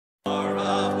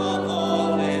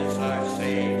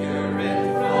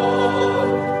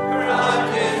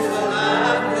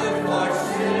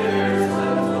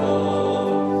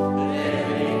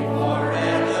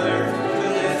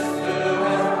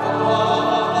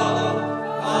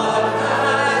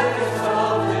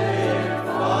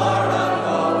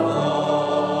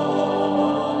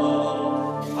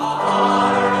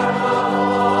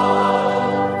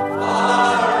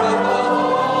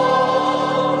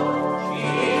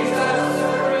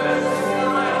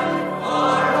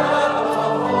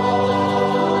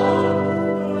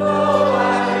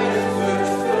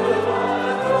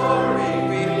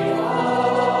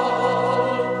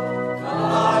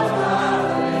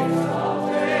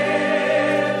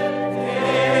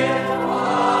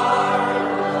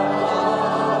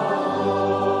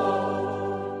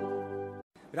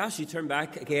ask you to turn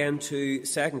back again to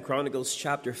 2 Chronicles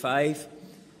chapter 5.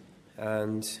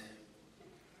 And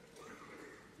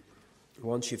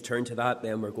once you've turned to that,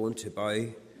 then we're going to bow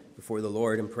before the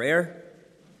Lord in prayer.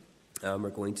 And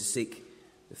we're going to seek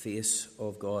the face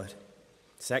of God.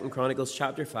 2 Chronicles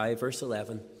chapter 5, verse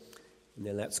 11. And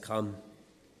then let's come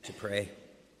to pray.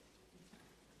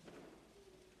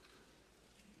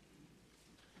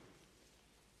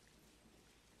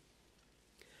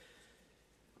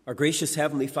 Our gracious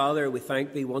Heavenly Father, we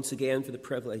thank Thee once again for the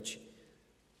privilege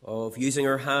of using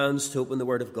our hands to open the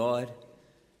Word of God,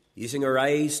 using our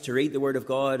eyes to read the Word of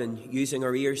God, and using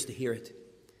our ears to hear it.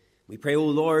 We pray, O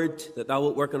Lord, that Thou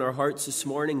wilt work in our hearts this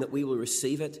morning, that we will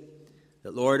receive it,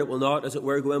 that, Lord, it will not, as it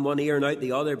were, go in one ear and out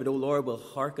the other, but, O Lord, will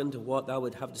hearken to what Thou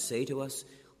would have to say to us.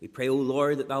 We pray, O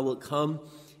Lord, that Thou wilt come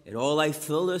in all Thy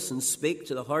fullness and speak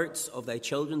to the hearts of Thy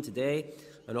children today.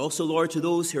 And also, Lord, to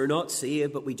those who are not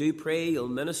saved, but we do pray You'll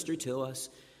minister to us.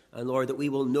 And, Lord, that we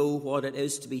will know what it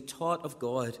is to be taught of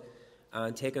God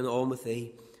and taken on with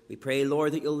Thee. We pray,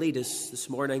 Lord, that You'll lead us this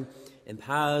morning in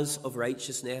paths of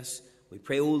righteousness. We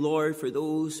pray, O Lord, for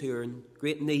those who are in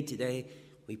great need today.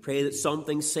 We pray that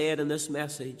something said in this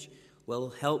message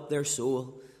will help their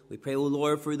soul. We pray, O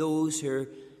Lord, for those who are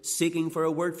seeking for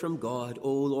a word from God.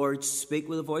 O Lord, speak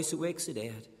with a voice that wakes the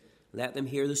dead. Let them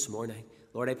hear this morning.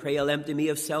 Lord, I pray You'll empty me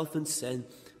of self and sin.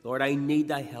 Lord, I need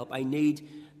Thy help. I need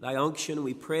Thy unction. And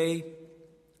we pray,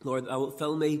 Lord, Thou wilt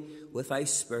fill me with Thy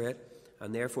Spirit,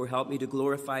 and therefore help me to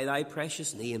glorify Thy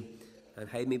precious name and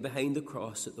hide me behind the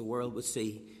cross, that the world would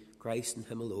see Christ and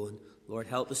Him alone. Lord,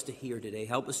 help us to hear today.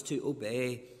 Help us to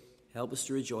obey. Help us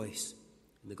to rejoice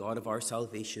in the God of our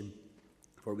salvation.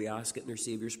 For we ask it in our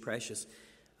Saviour's precious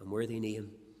and worthy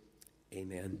name.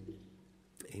 Amen.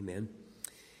 Amen.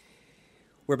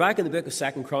 We're back in the book of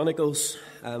 2 Chronicles.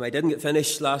 I didn't get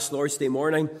finished last Lord's Day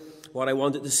morning what I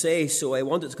wanted to say, so I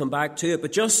wanted to come back to it.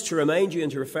 But just to remind you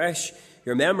and to refresh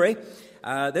your memory,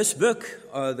 this book,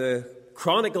 the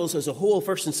Chronicles as a whole,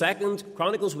 1st and 2nd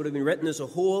Chronicles would have been written as a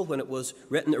whole when it was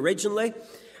written originally.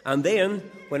 And then,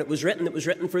 when it was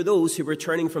written for those who were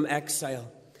returning from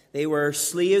exile. They were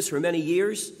slaves for many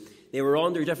years. They were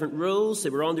under different rules, they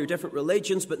were under different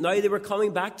religions, but now they were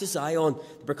coming back to Zion.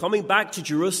 They were coming back to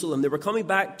Jerusalem. They were coming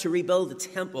back to rebuild the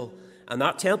temple. And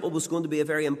that temple was going to be a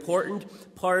very important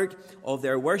part of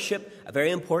their worship, a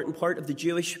very important part of the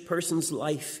Jewish person's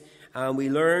life. And we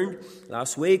learned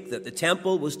last week that the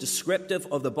temple was descriptive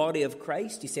of the body of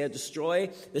Christ. He said, destroy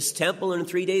this temple, and in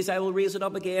 3 days I will raise it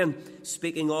up again.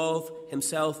 Speaking of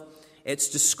Himself, it's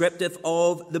descriptive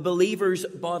of the believer's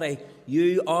body.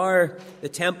 You are the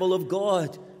temple of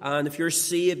God. And if you're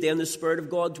saved, then the Spirit of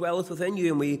God dwelleth within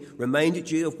you. And we reminded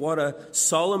you of what a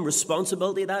solemn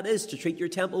responsibility that is, to treat your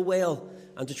temple well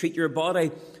and to treat your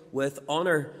body with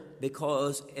honor,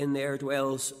 because in there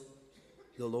dwells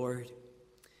the Lord.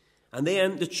 And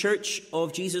then the Church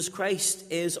of Jesus Christ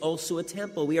is also a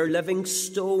temple. We are living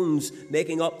stones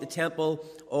making up the temple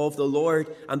of the Lord.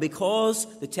 And because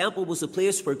the temple was a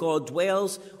place where God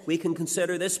dwells, we can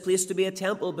consider this place to be a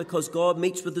temple, because God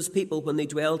meets with His people when they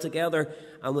dwell together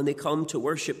and when they come to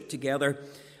worship together.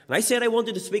 And I said I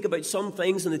wanted to speak about some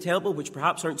things in the temple which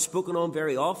perhaps aren't spoken on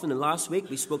very often. And last week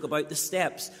we spoke about the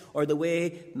steps, or the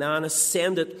way man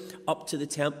ascended up to the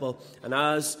temple. And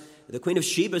as the Queen of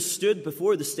Sheba stood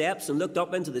before the steps and looked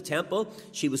up into the temple,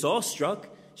 she was awestruck.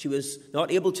 She was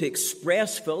not able to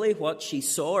express fully what she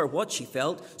saw or what she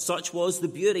felt. Such was the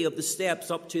beauty of the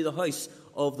steps up to the house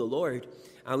of the Lord.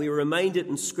 And we were reminded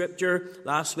in Scripture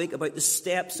last week about the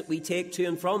steps that we take to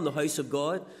and from the house of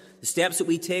God. The steps that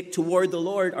we take toward the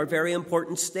Lord are very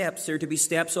important steps. They're to be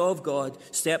steps of God,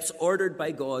 steps ordered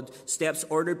by God, steps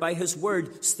ordered by His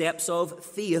Word, steps of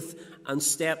faith and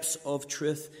steps of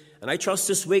truth. And I trust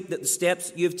this week that the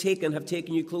steps you've taken have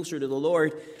taken you closer to the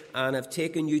Lord and have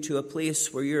taken you to a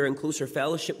place where you're in closer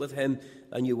fellowship with Him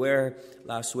than you were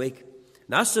last week.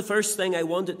 And that's the first thing I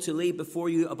wanted to lay before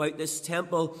you about this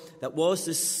temple that was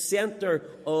the center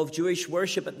of Jewish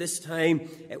worship at this time.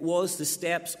 It was the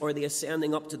steps, or the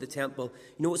ascending up to the temple.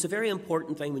 You know, it's a very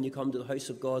important thing when you come to the house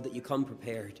of God that you come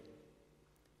prepared.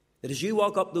 That as you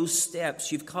walk up those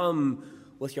steps, you've come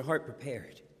with your heart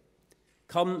prepared.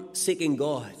 Come seeking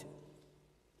God.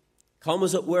 Come,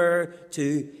 as it were,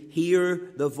 to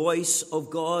hear the voice of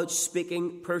God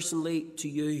speaking personally to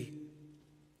you.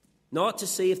 Not to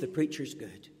see if the preacher's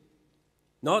good.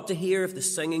 Not to hear if the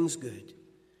singing's good.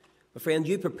 But friend,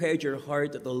 you prepared your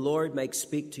heart that the Lord might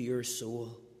speak to your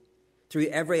soul through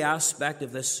every aspect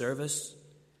of this service.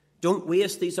 Don't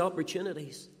waste these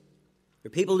opportunities. There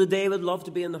are people today would love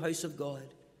to be in the house of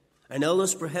God, and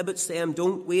illness prohibits them.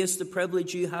 Don't waste the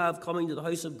privilege you have coming to the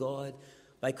house of God.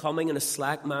 by coming in a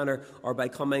slack manner or by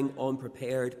coming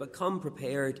unprepared, but come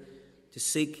prepared to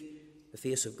seek the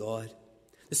face of God.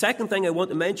 The second thing I want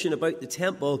to mention about the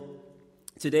temple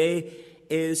today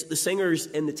is the singers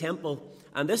in the temple.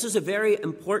 And this is a very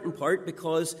important part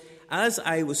because as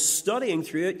I was studying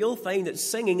through it, you'll find that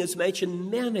singing is mentioned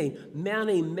many,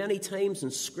 many, many times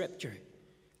in Scripture.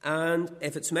 And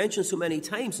if it's mentioned so many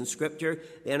times in Scripture,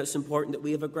 then it's important that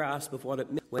we have a grasp of what it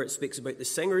means. Where it speaks about the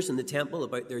singers in the temple,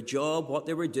 about their job, what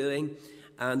they were doing.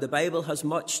 And the Bible has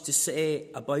much to say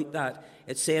about that.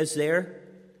 It says there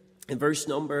in verse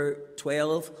number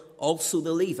 12, also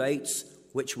the Levites,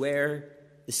 which were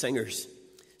the singers.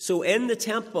 So in the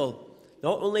temple,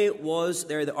 not only was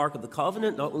there the Ark of the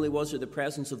Covenant, not only was there the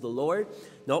presence of the Lord,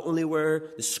 not only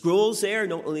were the scrolls there,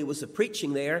 not only was the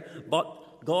preaching there,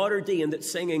 but God ordained that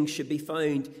singing should be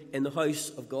found in the house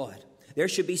of God. There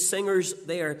should be singers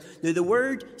there. Now, the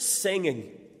word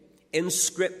singing in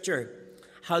Scripture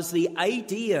has the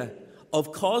idea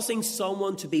of causing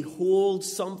someone to behold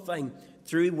something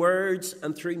through words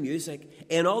and through music.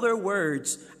 In other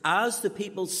words, as the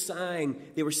people sang,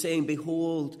 they were saying,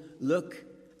 behold, look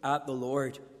at the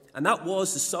Lord. And that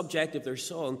was the subject of their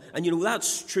song. And you know,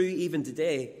 that's true even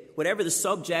today. Whatever the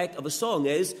subject of a song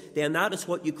is, then that is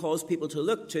what you cause people to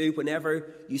look to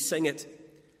whenever you sing it.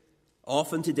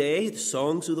 Often today, the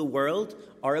songs of the world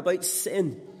are about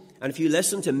sin. And if you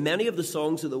listen to many of the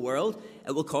songs of the world,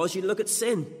 it will cause you to look at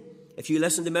sin. If you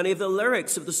listen to many of the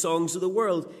lyrics of the songs of the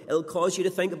world, it will cause you to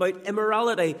think about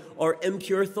immorality or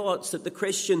impure thoughts that the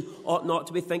Christian ought not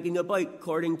to be thinking about,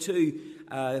 according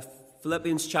to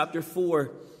Philippians chapter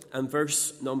 4 and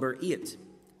verse number 8.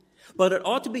 But it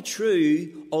ought to be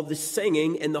true of the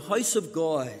singing in the house of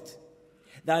God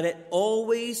that it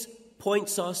always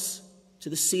points us to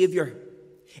the Savior.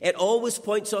 It always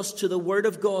points us to the Word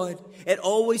of God. It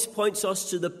always points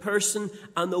us to the person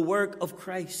and the work of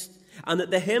Christ. And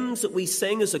that the hymns that we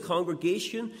sing as a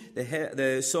congregation,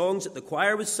 the songs that the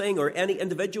choir would sing, or any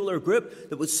individual or group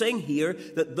that would sing here,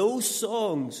 that those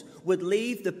songs would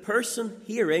leave the person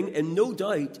hearing in no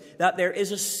doubt that there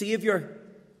is a Savior,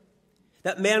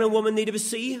 that men and women need to be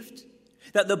saved,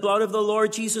 that the blood of the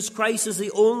Lord Jesus Christ is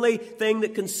the only thing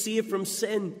that can save from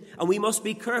sin. And we must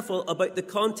be careful about the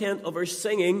content of our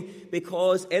singing,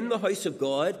 because in the house of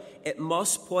God, it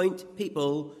must point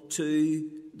people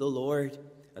to the Lord.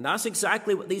 And that's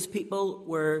exactly what these people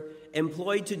were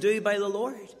employed to do by the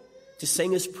Lord, to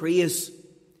sing His praise,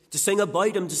 to sing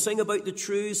about Him, to sing about the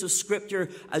truths of Scripture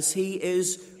as He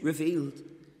is revealed.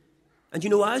 And you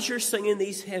know, as you're singing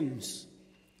these hymns,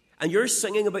 and you're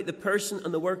singing about the person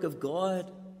and the work of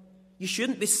God, you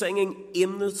shouldn't be singing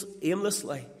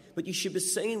aimlessly, but you should be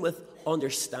singing with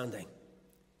understanding.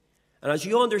 And as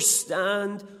you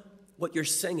understand what you're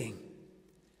singing,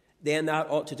 then that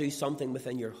ought to do something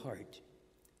within your heart.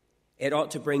 It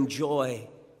ought to bring joy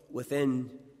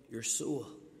within your soul.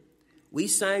 We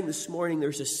sang this morning,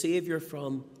 there's a Savior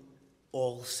from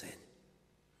all sin.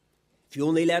 If you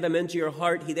only let Him into your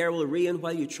heart, He there will reign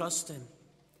while you trust Him.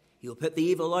 He'll put the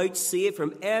evil out, save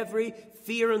from every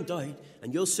fear and doubt,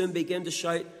 and you'll soon begin to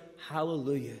shout,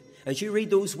 hallelujah. As you read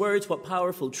those words, what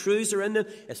powerful truths are in them.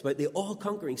 It's about the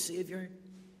all-conquering Savior.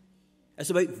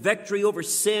 It's about victory over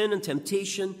sin and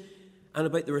temptation, and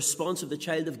about the response of the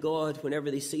child of God whenever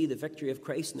they see the victory of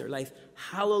Christ in their life.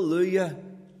 Hallelujah.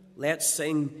 Let's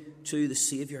sing to the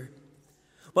Savior.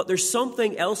 But there's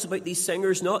something else about these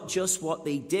singers, not just what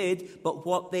they did, but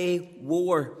what they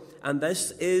wore. And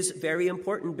this is very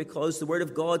important, because the Word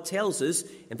of God tells us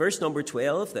in verse number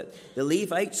 12 that the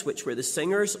Levites, which were the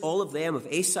singers, all of them, of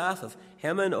Asaph, of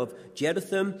Heman, of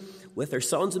Jeduthun, with their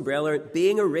sons and brethren,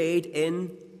 being arrayed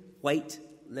in white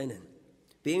linen.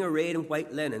 Being arrayed in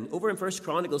white linen. Over in 1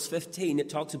 Chronicles 15, it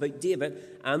talks about David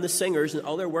and the singers and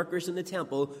other workers in the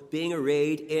temple being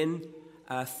arrayed in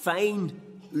fine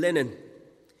linen.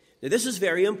 Now, this is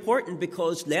very important,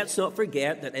 because let's not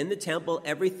forget that in the temple,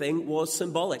 everything was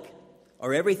symbolic,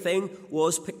 or everything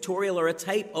was pictorial, or a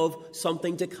type of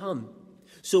something to come.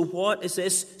 So what is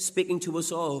this speaking to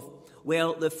us of?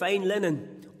 Well, the fine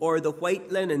linen, or the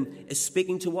white linen, is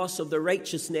speaking to us of the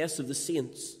righteousness of the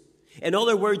saints. In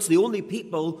other words, the only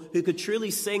people who could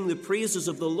truly sing the praises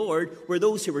of the Lord were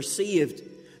those who were saved,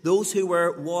 those who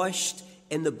were washed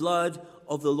in the blood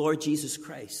of the Lord Jesus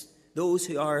Christ, those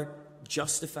who are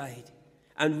justified.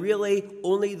 And really,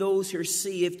 only those who are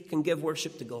saved can give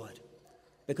worship to God,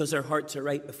 because their hearts are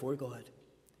right before God.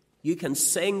 You can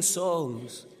sing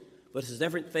songs, but it's a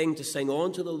different thing to sing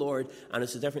on to the Lord, and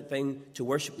it's a different thing to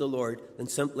worship the Lord than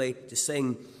simply to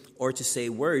sing or to say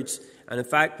words. And in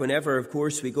fact, whenever, of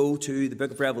course, we go to the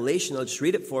book of Revelation, I'll just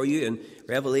read it for you in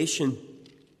Revelation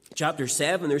Chapter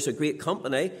 7, there's a great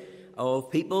company of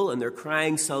people, and they're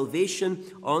crying salvation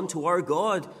unto our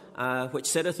God, which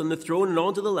sitteth on the throne, and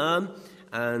unto the Lamb.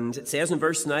 And it says in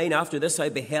verse 9, after this I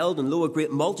beheld, and lo, a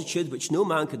great multitude, which no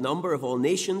man could number, of all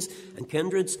nations and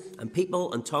kindreds and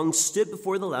people and tongues, stood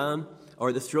before the Lamb,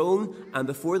 or the throne, and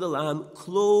before the Lamb,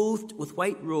 clothed with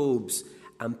white robes,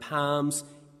 and palms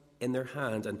in their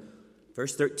hand. And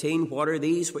verse 13, what are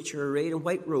these which are arrayed in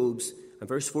white robes? And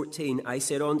verse 14, I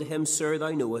said unto him, Sir, thou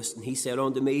knowest. And he said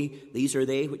unto me, These are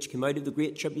they which came out of the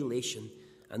great tribulation,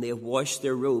 and they have washed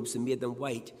their robes and made them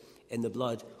white in the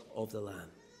blood of the Lamb.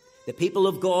 The people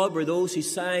of God were those who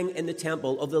sang in the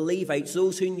temple, of the Levites,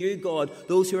 those who knew God,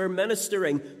 those who are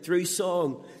ministering through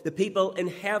song. The people in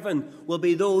heaven will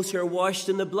be those who are washed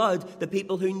in the blood, the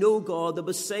people who know God, that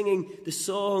was singing the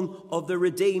song of the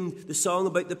redeemed, the song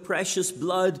about the precious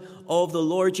blood of the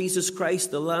Lord Jesus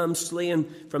Christ, the Lamb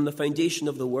slain from the foundation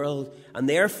of the world. And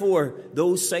therefore,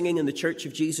 those singing in the church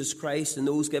of Jesus Christ and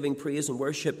those giving praise and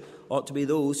worship ought to be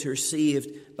those who are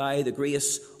saved by the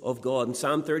grace of God. In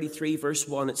Psalm 33, verse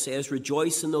 1, it says,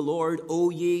 Rejoice in the Lord, O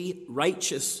ye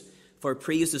righteous, for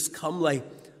praise is comely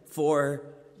for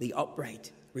the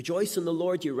upright. Rejoice in the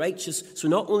Lord, ye righteous. So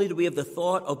not only do we have the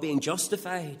thought of being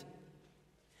justified,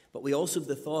 but we also have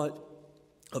the thought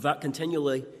of that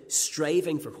continually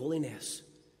striving for holiness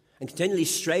and continually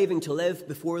striving to live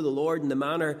before the Lord in the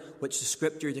manner which the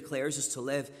Scripture declares us to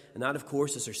live. And that, of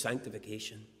course, is our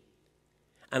sanctification.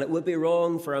 And it would be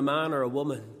wrong for a man or a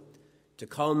woman to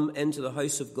come into the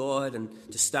house of God and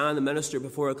to stand and minister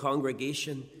before a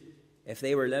congregation if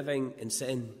they were living in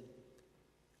sin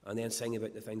and then sing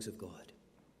about the things of God.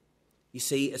 You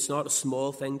see, it's not a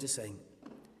small thing to sing,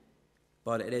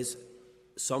 but it is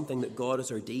something that God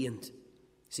has ordained.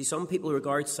 See, some people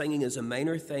regard singing as a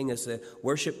minor thing, as the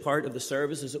worship part of the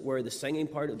service, as it were, the singing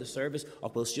part of the service.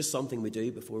 Oh, well, it's just something we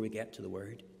do before we get to the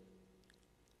Word.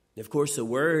 And of course, the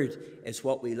Word is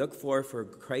what we look for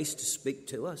Christ to speak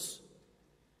to us.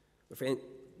 But friend,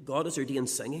 God has ordained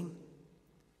singing.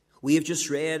 We have just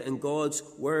read in God's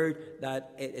Word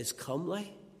that it is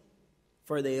comely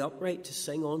for the upright to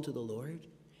sing unto the Lord.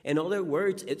 In other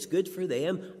words, it's good for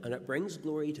them and it brings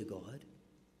glory to God.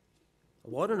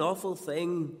 What an awful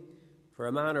thing for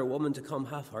a man or woman to come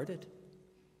half-hearted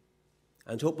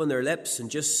and open their lips and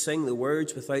just sing the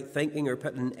words without thinking or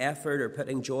putting effort or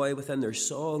putting joy within their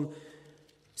song.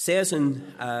 It says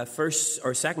in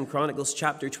 2 Chronicles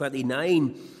chapter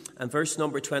 29 and verse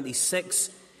number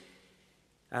 26,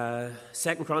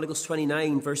 2 Chronicles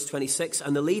 29 verse 26,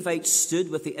 and the Levites stood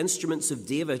with the instruments of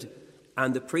David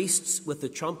and the priests with the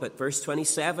trumpet. Verse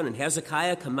 27, and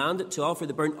Hezekiah commanded to offer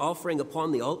the burnt offering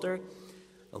upon the altar.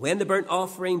 And when the burnt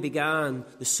offering began,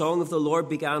 the song of the Lord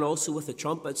began also with the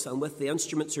trumpets and with the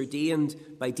instruments ordained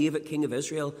by David, king of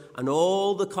Israel. And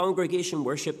all the congregation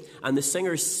worshipped, and the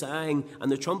singers sang,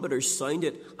 and the trumpeters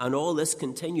sounded, and all this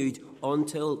continued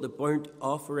until the burnt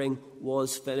offering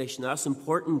was finished. And that's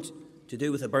important to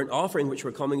do with the burnt offering, which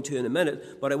we're coming to in a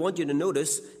minute. But I want you to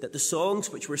notice that the songs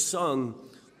which were sung,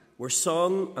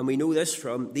 and we know this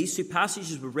from these two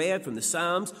passages were read from the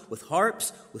Psalms, with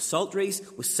harps, with psalteries,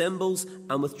 with cymbals,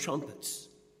 and with trumpets.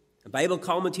 And Bible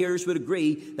commentators would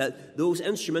agree that those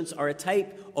instruments are a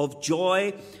type of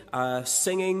joy,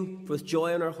 singing with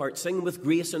joy in our heart, singing with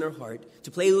grace in our heart.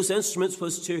 To play those instruments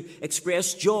was to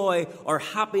express joy or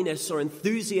happiness or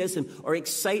enthusiasm or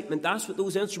excitement. That's what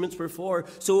those instruments were for.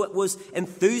 So it was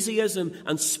enthusiasm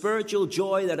and spiritual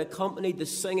joy that accompanied the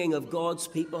singing of God's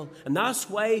people. And that's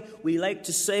why we like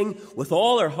to sing with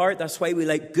all our heart. That's why we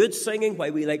like good singing,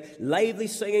 why we like lively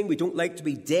singing. We don't like to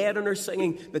be dead in our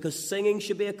singing, because singing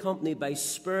should be accompanied by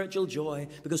spiritual joy,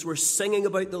 because we're singing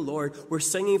about the Lord. We're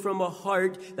singing from a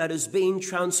heart that is being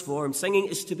transformed. Singing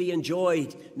is to be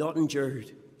enjoyed, not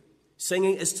endured.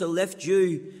 Singing is to lift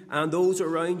you and those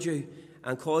around you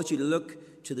and cause you to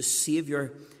look to the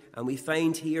Saviour. And we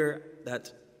find here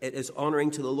that it is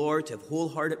honouring to the Lord to have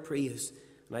wholehearted praise.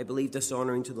 And I believe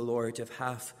dishonouring to the Lord to have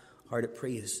half-hearted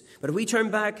praise. But if we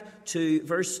turn back to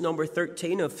verse number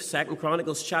 13 of 2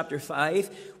 Chronicles chapter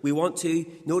 5, we want to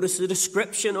notice the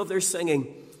description of their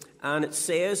singing. And it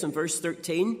says in verse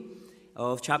 13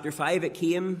 of chapter 5, it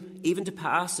came even to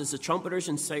pass as the trumpeters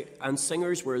and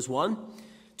singers were as one,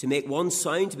 to make one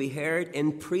sound to be heard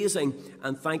in praising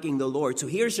and thanking the Lord. So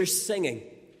here's their singing.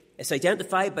 It's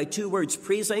identified by two words,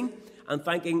 praising and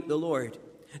thanking the Lord.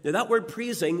 Now that word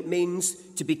praising means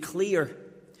to be clear,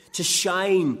 to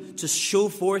shine, to show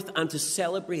forth and to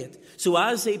celebrate. So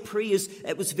as they praised,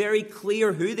 it was very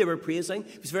clear who they were praising.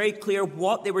 It was very clear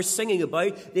what they were singing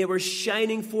about. They were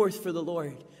shining forth for the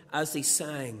Lord as they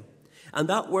sang. And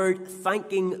that word,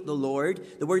 thanking the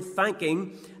Lord, the word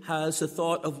thanking has the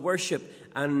thought of worship.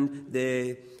 And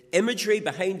the imagery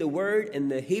behind the word in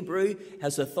the Hebrew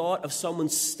has the thought of someone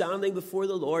standing before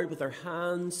the Lord with their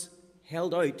hands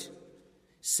held out,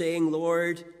 saying,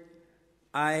 Lord,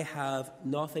 I have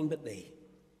nothing but thee.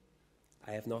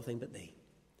 I have nothing but thee.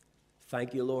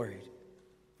 Thank you, Lord,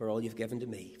 for all you've given to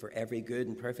me, for every good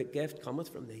and perfect gift cometh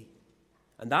from thee.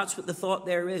 And that's what the thought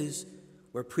there is.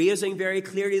 We're praising very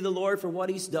clearly the Lord for what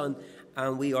he's done,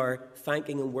 and we are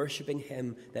thanking and worshiping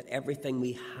him that everything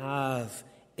we have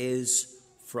is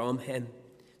from him.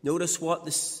 Notice what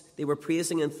they were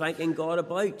praising and thanking God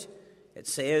about. It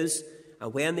says,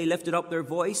 and when they lifted up their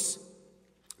voice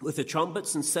with the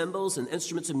trumpets and cymbals and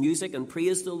instruments of music and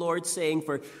praised the Lord, saying,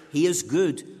 for he is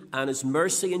good, and his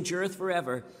mercy endureth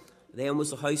forever, then was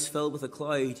the house filled with a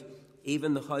cloud,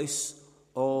 even the house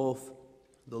of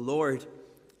the Lord.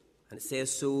 And it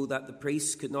says, so that the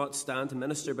priests could not stand to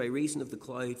minister by reason of the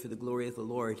cloud, for the glory of the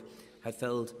Lord had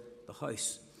filled the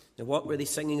house. Now, what were they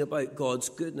singing about? God's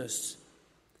goodness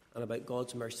and about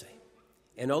God's mercy.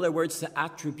 In other words, the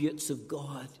attributes of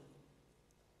God.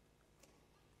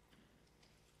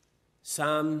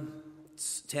 Psalm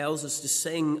tells us to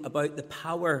sing about the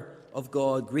power of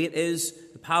God. Great is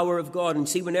the power of God. And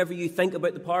see, whenever you think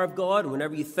about the power of God, and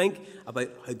whenever you think about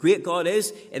how great God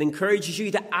is, it encourages you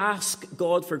to ask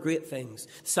God for great things.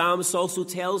 The psalmist also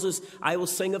tells us, I will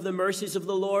sing of the mercies of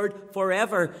the Lord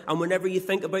forever. And whenever you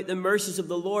think about the mercies of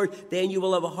the Lord, then you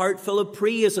will have a heart full of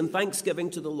praise and thanksgiving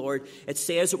to the Lord. It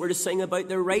says that we're to sing about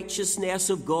the righteousness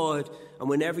of God. And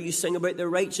whenever you sing about the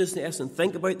righteousness and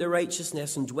think about the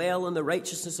righteousness and dwell on the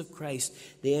righteousness of Christ,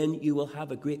 then you will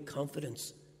have a great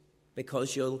confidence,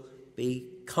 because you'll be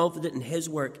confident in his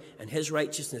work and his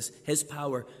righteousness, his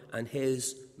power and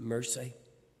his mercy.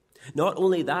 Not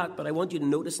only that, but I want you to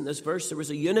notice in this verse there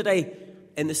was a unity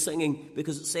in the singing,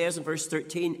 because it says in verse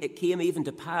 13, it came even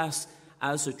to pass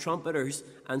as the trumpeters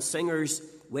and singers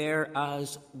were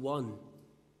as one.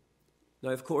 Now,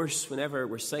 of course, whenever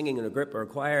we're singing in a group or a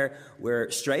choir,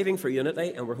 we're striving for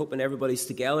unity and we're hoping everybody's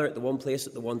together at the one place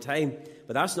at the one time.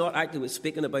 But that's not actually what it's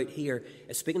speaking about here.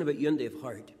 It's speaking about unity of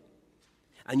heart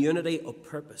and unity of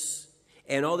purpose.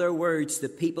 In other words, the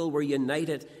people were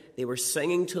united. They were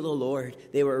singing to the Lord.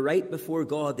 They were right before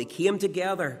God. They came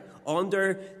together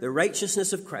under the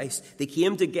righteousness of Christ. They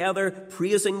came together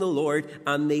praising the Lord,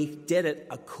 and they did it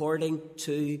according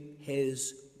to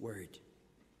his word.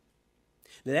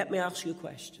 Now, let me ask you a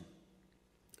question.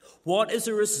 What is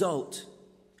the result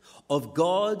of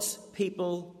God's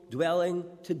people dwelling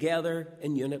together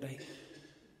in unity?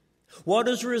 What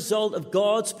is the result of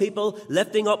God's people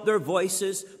lifting up their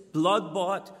voices,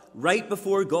 blood-bought, right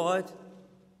before God,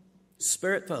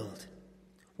 spirit-filled?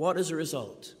 What is the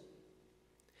result?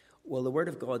 Well, the Word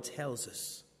of God tells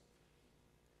us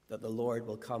that the Lord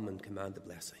will come and command the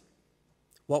blessing.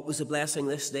 What was the blessing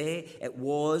this day? It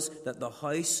was that the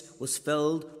house was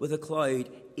filled with a cloud,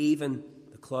 even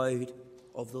the cloud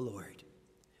of the Lord.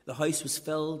 The house was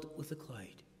filled with a cloud.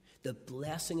 The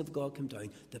blessing of God came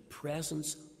down. The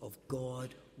presence of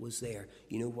God was there.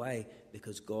 You know why?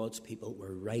 Because God's people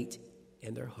were right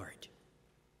in their heart.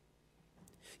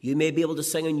 You may be able to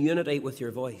sing in unity with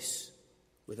your voice,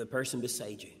 with the person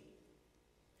beside you.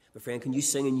 But friend, can you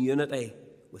sing in unity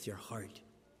with your heart,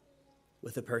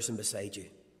 with the person beside you?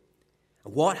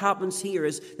 And what happens here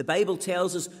is the Bible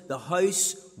tells us the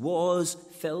house was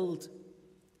filled.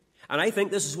 And I think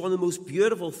this is one of the most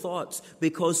beautiful thoughts,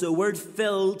 because the word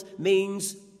filled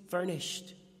means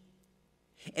furnished.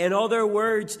 In other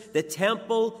words, the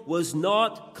temple was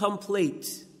not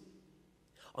complete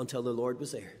until the Lord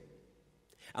was there.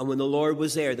 And when the Lord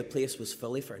was there, the place was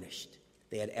fully furnished.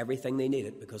 They had everything they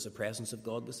needed because the presence of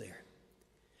God was there.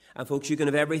 And folks, you can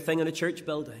have everything in a church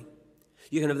building.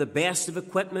 You can have the best of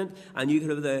equipment, and you can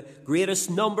have the greatest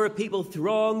number of people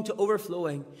thronged to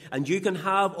overflowing, and you can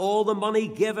have all the money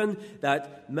given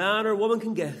that man or woman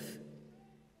can give.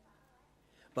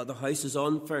 But the house is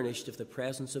unfurnished if the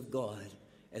presence of God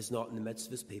is not in the midst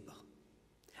of his people.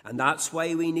 And that's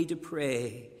why we need to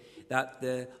pray that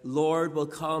the Lord will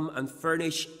come and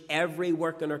furnish every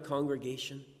work in our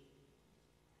congregation,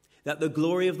 that the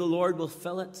glory of the Lord will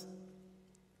fill it,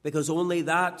 because only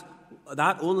that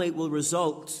only will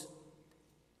result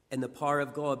in the power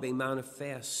of God being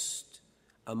manifest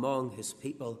among his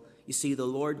people. You see, the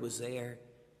Lord was there.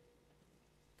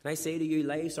 Can I say to you,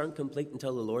 lives aren't complete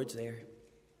until the Lord's there.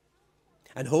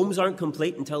 And homes aren't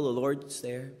complete until the Lord's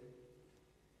there.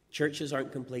 Churches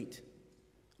aren't complete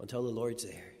until the Lord's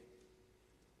there.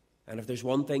 And if there's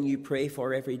one thing you pray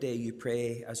for every day, you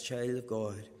pray as a child of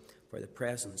God for the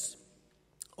presence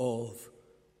of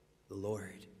the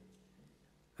Lord.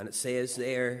 And it says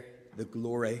there, the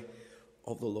glory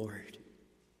of the Lord.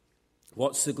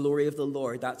 What's the glory of the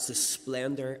Lord? That's the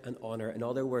splendor and honor. In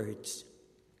other words,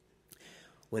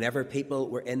 whenever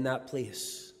people were in that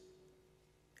place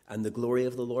and the glory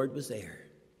of the Lord was there,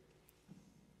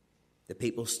 the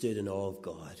people stood in awe of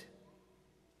God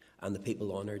and the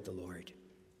people honored the Lord.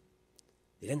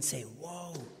 They didn't say,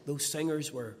 whoa, those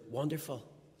singers were wonderful,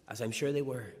 as I'm sure they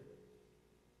were.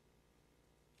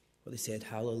 But they said,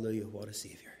 hallelujah, what a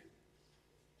Savior.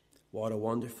 What a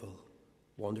wonderful,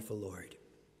 wonderful Lord.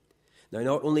 Now,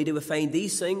 not only do we find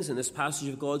these things in this passage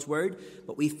of God's Word,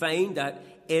 but we find that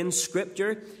in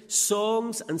Scripture,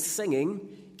 songs and singing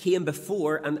came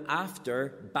before and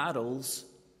after battles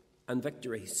and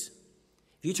victories.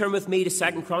 If you turn with me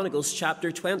to 2 Chronicles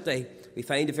chapter 20, we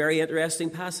find a very interesting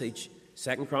passage.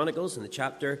 2 Chronicles in the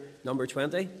chapter number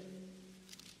 20.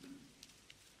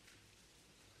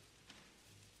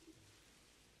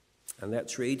 And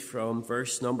let's read from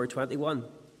verse number 21.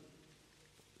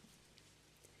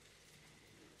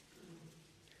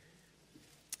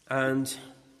 And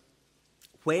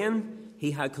when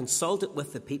he had consulted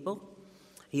with the people,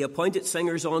 he appointed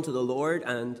singers unto the Lord,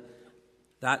 and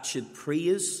that should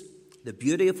praise the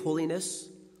beauty of holiness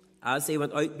as they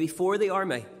went out before the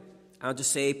army, and to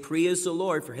say, praise the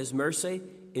Lord, for his mercy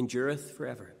endureth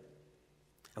forever.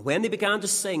 And when they began to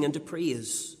sing and to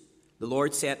praise, the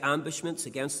Lord set ambushments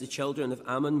against the children of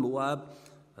Ammon, Moab,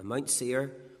 and Mount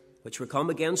Seir, which were come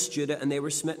against Judah, and they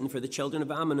were smitten. For the children of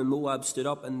Ammon and Moab stood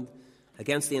up and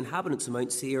against the inhabitants of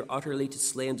Mount Seir, utterly to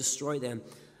slay and destroy them.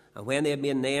 And when they had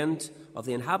made an end of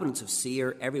the inhabitants of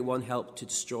Seir, every one helped to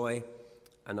destroy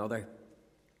another.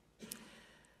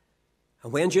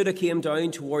 And when Judah came down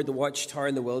toward the watchtower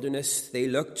in the wilderness, they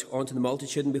looked unto the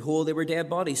multitude, and behold, they were dead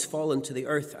bodies fallen to the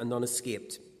earth, and none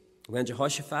escaped. When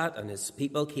Jehoshaphat and his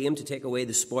people came to take away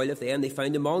the spoil of them, they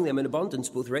found among them in abundance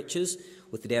both riches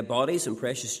with the dead bodies and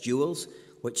precious jewels,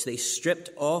 which they stripped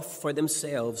off for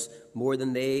themselves more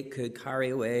than they could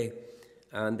carry away.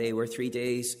 And they were 3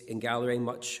 days in gathering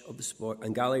much of the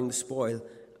spoil,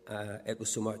 it was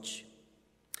so much.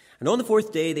 And on the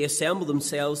 4th day they assembled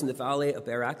themselves in the valley of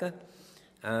Berachah,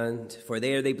 and for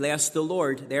there they blessed the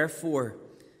Lord. Therefore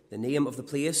the name of the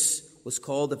place was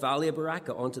called the valley of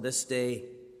Berachah unto this day.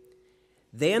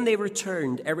 Then they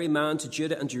returned, every man to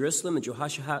Judah and Jerusalem, and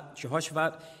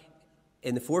Jehoshaphat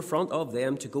in the forefront of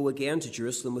them, to go again to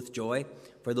Jerusalem with joy,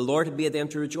 for the Lord had made them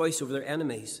to rejoice over their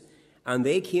enemies. And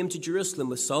they came to Jerusalem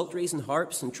with psalteries and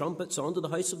harps and trumpets unto the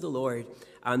house of the Lord.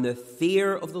 And the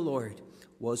fear of the Lord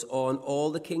was on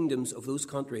all the kingdoms of those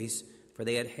countries, for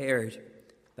they had heard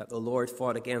that the Lord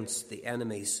fought against the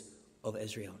enemies of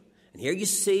Israel. And here you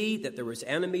see that there was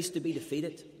enemies to be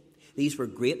defeated. These were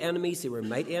great enemies. They were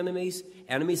mighty enemies,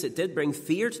 enemies that did bring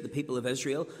fear to the people of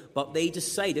Israel, but they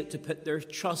decided to put their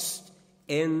trust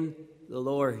in the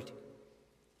Lord.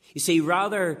 You see,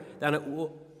 rather than it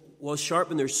was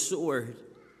sharpen their sword,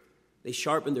 they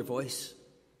sharpened their voice.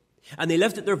 And they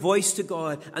lifted their voice to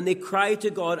God, and they cried to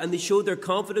God, and they showed their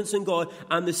confidence in God,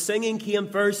 and the singing came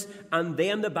first, and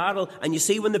then the battle. And you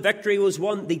see, when the victory was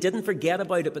won, they didn't forget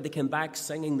about it, but they came back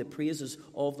singing the praises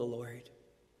of the Lord.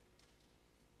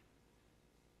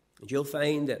 And you'll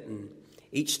find that in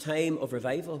each time of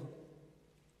revival,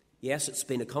 yes, it's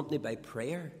been accompanied by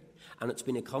prayer, and it's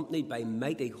been accompanied by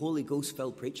mighty Holy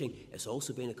Ghost-filled preaching. It's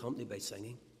also been accompanied by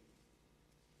singing.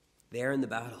 There in the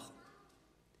battle.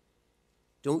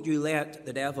 Don't you let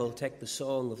the devil take the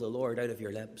song of the Lord out of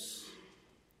your lips.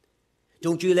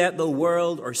 Don't you let the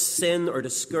world or sin or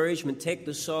discouragement take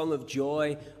the song of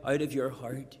joy out of your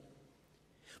heart.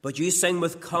 But you sing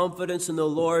with confidence in the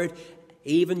Lord.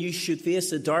 Even you should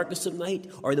face the darkness of night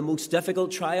or the most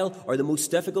difficult trial or the most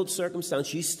difficult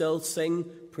circumstance, you still sing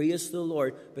praise to the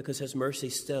Lord because his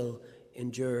mercies still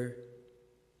endure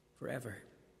forever.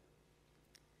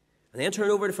 And then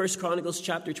turn over to 1 Chronicles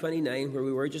chapter 29, where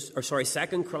we were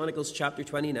 2 Chronicles chapter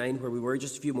 29, where we were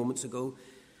just a few moments ago.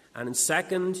 And in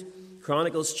 2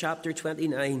 Chronicles chapter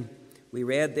 29, we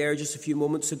read there just a few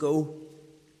moments ago,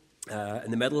 in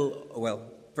the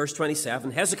middle, verse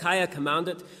 27, Hezekiah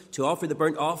commanded to offer the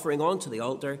burnt offering onto the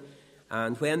altar.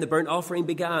 And when the burnt offering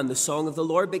began, the song of the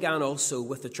Lord began also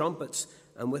with the trumpets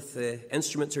and with the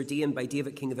instruments ordained by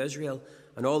David, king of Israel.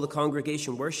 And all the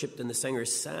congregation worshipped, and the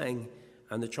singers sang,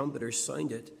 and the trumpeters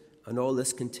sounded. And all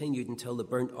this continued until the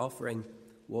burnt offering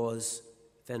was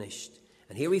finished.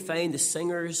 And here we find the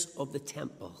singers of the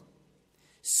temple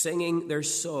singing their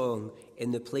song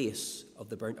in the place of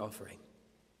the burnt offering.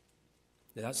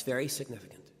 Now that's very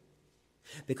significant,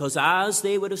 because as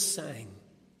they would have sang,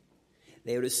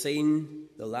 they would have seen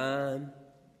the Lamb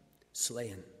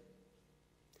slain.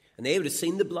 And they would have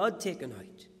seen the blood taken out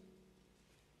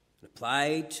and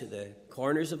applied to the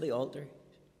corners of the altar.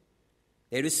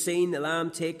 They would have seen the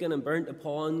lamb taken and burnt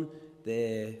upon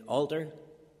the altar,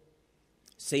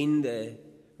 seen the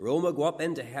aroma go up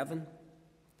into heaven.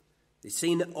 They'd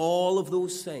seen all of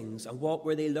those things. And what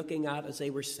were they looking at as they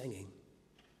were singing?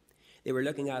 They were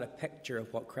looking at a picture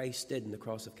of what Christ did in the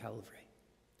cross of Calvary.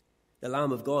 The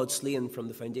Lamb of God slain from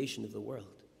the foundation of the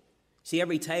world. See,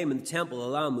 every time in the temple a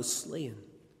lamb was slain,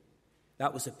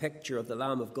 that was a picture of the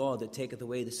Lamb of God that taketh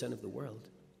away the sin of the world.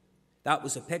 That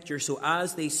was a picture. So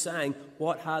as they sang,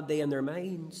 what had they in their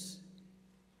minds?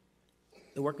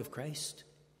 The work of Christ.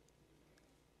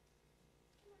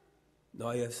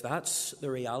 Now, if that's the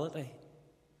reality,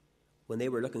 when they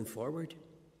were looking forward,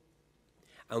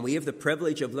 and we have the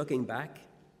privilege of looking back,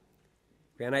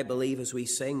 and I believe as we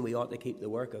sing, we ought to keep the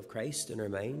work of Christ in our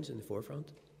minds in the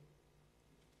forefront.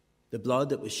 The blood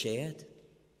that was shed,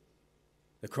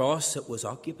 the cross that was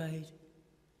occupied,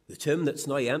 the tomb that's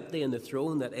now empty and the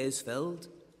throne that is filled.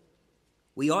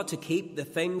 We ought to keep the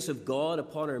things of God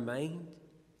upon our mind.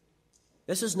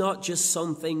 This is not just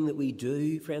something that we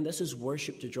do, friend. This is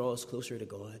worship to draw us closer to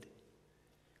God.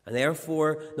 And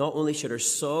therefore, not only should our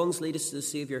songs lead us to the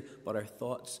Saviour, but our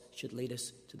thoughts should lead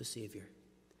us to the Saviour.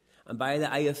 And by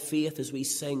the eye of faith, as we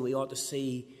sing, we ought to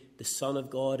see the Son of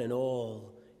God in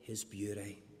all his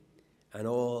beauty and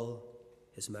all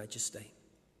his majesty.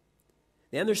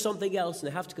 Then there's something else, and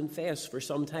I have to confess, for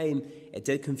some time it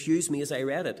did confuse me as I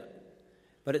read it.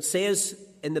 But it says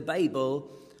in the Bible,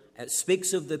 it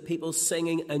speaks of the people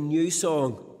singing a new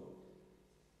song.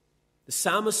 The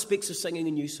psalmist speaks of singing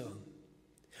a new song.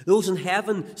 Those in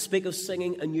heaven speak of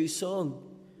singing a new song.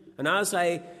 And as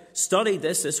I studied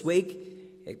this week,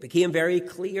 it became very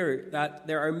clear that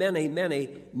there are many, many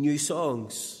new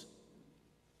songs.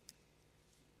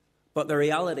 But the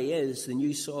reality is the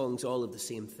new songs all have the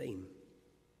same theme.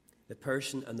 The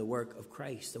person and the work of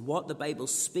Christ. And what the Bible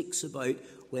speaks about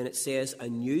when it says a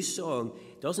new song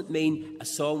doesn't mean a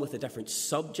song with a different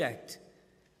subject,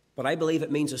 but I believe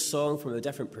it means a song from a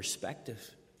different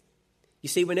perspective. You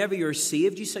see, whenever you're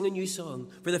saved, you sing a new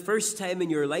song. For the first time in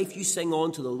your life, you sing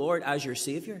on to the Lord as your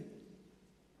Saviour.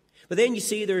 But then you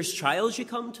see there's trials you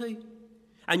come to,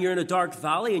 and you're in a dark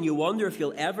valley, and you wonder if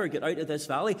you'll ever get out of this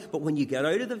valley. But when you get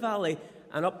out of the valley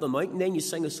and up the mountain, then you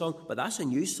sing a song. But that's a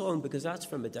new song because that's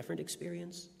from a different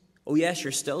experience. Oh yes,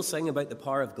 you're still singing about the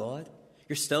power of God.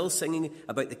 You're still singing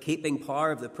about the keeping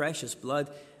power of the precious blood,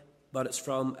 but it's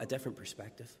from a different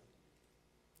perspective.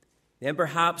 Then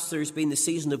perhaps there's been the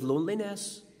season of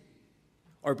loneliness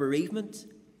or bereavement,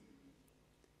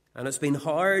 and it's been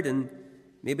hard, and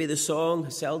maybe the song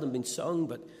has seldom been sung,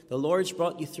 but the Lord's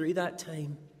brought you through that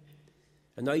time.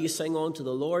 And now you sing on to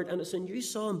the Lord, and it's a new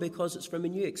song because it's from a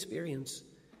new experience.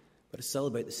 But it's still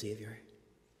about the Saviour.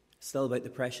 It's still about the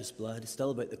precious blood. It's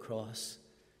still about the cross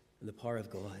and the power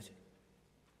of God.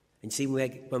 And see,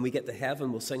 when we get to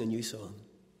heaven, we'll sing a new song.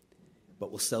 But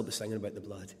we'll still be singing about the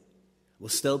blood. We'll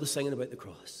still be singing about the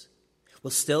cross.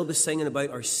 We'll still be singing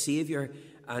about our Saviour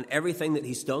and everything that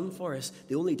he's done for us.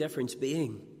 The only difference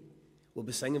being, we'll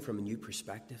be singing from a new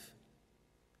perspective.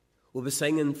 We'll be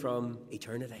singing from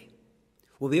eternity.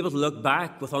 We'll be able to look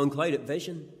back with unclouded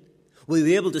vision. We'll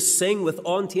be able to sing with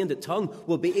untainted tongue.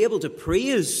 We'll be able to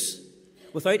praise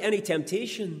without any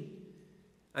temptation.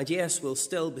 And yes, we'll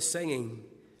still be singing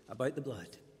about the blood,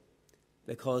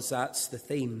 because that's the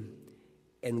theme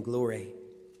in glory.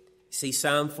 See,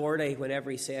 Psalm 40, whenever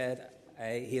he said,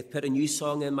 he hath put a new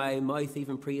song in my mouth,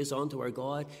 even praise unto our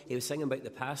God, he was singing about the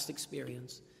past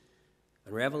experience.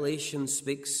 And Revelation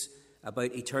speaks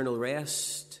about eternal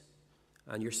rest,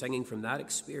 and you're singing from that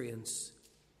experience.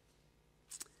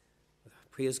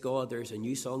 Praise God, there's a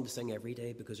new song to sing every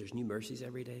day because there's new mercies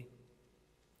every day.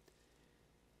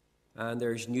 And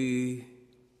there's new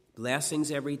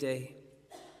blessings every day.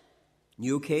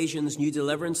 New occasions, new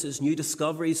deliverances, new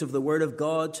discoveries of the Word of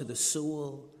God to the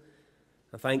soul.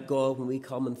 And thank God when we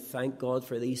come and thank God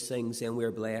for these things, then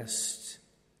we're blessed.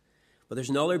 But there's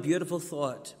another beautiful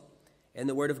thought in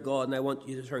the Word of God, and I want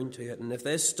you to turn to it. And if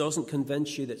this doesn't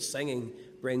convince you that singing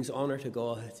brings honour to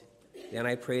God, then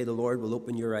I pray the Lord will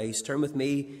open your eyes. Turn with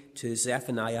me to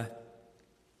Zephaniah.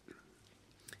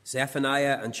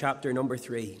 Zephaniah and chapter number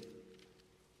 3.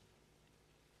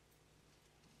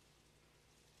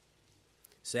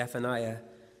 Zephaniah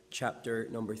chapter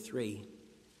number 3.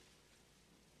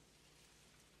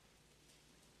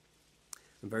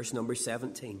 And verse number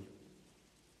 17.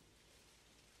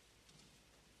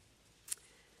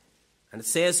 And it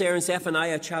says there in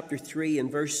Zephaniah chapter 3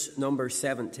 and verse number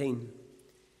 17,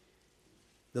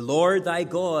 the Lord thy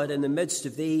God in the midst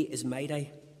of thee is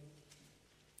mighty.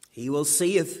 He will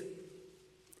save.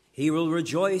 He will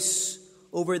rejoice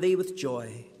over thee with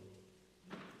joy.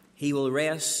 He will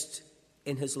rest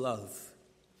in his love.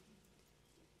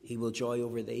 He will joy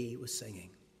over thee with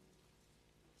singing.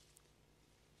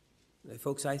 Now,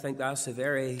 folks, I think that's a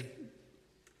very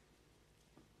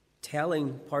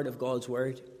telling part of God's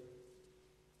word.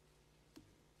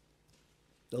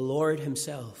 The Lord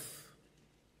himself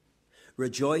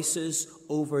rejoices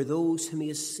over those whom he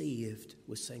has saved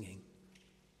with singing.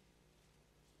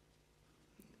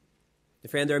 My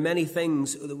friend, there are many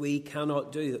things that we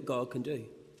cannot do that God can do.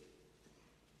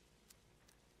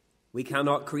 We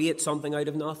cannot create something out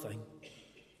of nothing.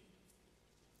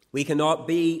 We cannot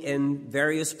be in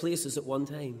various places at one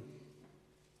time.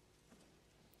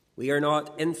 We are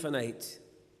not infinite.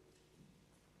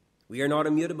 We are not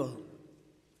immutable.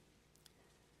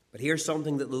 But here's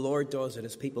something that the Lord does that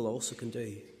his people also can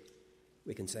do.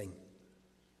 We can sing.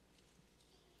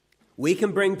 We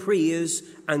can bring praise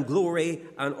and glory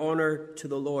and honor to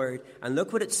the Lord. And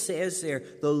look what it says there.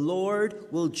 The Lord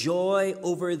will joy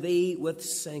over thee with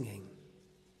singing.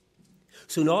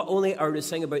 So not only are we to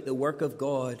sing about the work of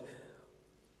God,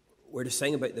 we're to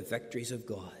sing about the victories of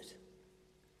God,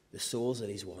 the souls that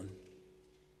he's won.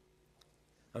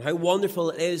 And how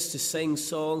wonderful it is to sing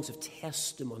songs of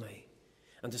testimony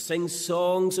and to sing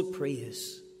songs of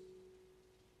praise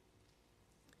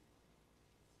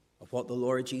of what the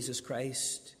Lord Jesus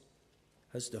Christ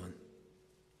has done.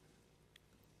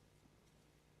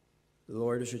 The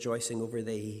Lord is rejoicing over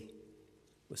thee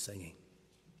with singing.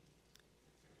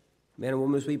 Men and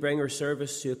women, as we bring our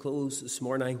service to a close this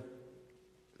morning,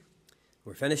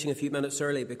 we're finishing a few minutes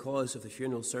early because of the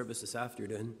funeral service this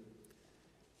afternoon.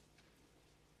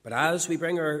 But as we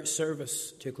bring our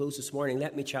service to a close this morning,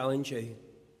 let me challenge you.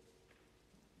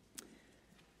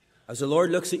 As the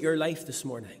Lord looks at your life this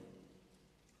morning,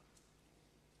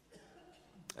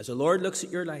 as the Lord looks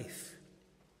at your life,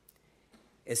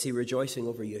 is he rejoicing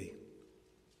over you?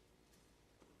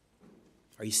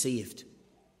 Are you saved?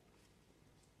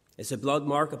 Is the blood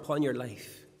mark upon your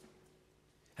life?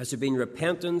 Has there been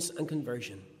repentance and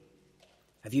conversion?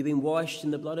 Have you been washed in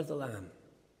the blood of the Lamb?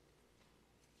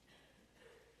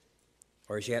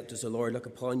 Or as yet does the Lord look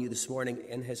upon you this morning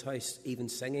in his house, even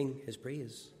singing his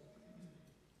praise,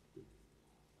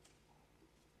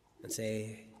 and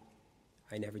say,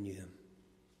 I never knew him.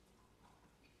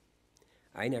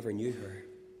 I never knew her.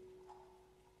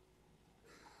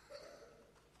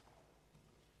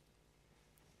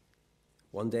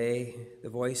 One day, the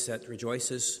voice that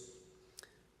rejoices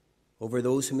over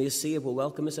those whom he has saved will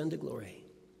welcome us into glory.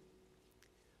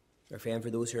 Our friend, for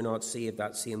those who are not saved,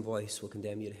 that same voice will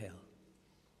condemn you to hell.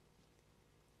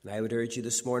 And I would urge you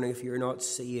this morning, if you are not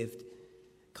saved,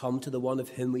 come to the one of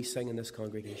whom we sing in this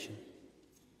congregation.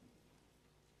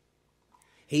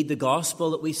 Heed the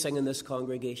gospel that we sing in this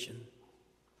congregation.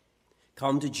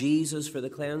 Come to Jesus for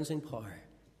the cleansing power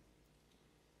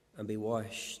and be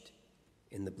washed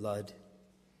in the blood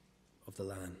of the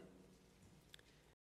Lamb.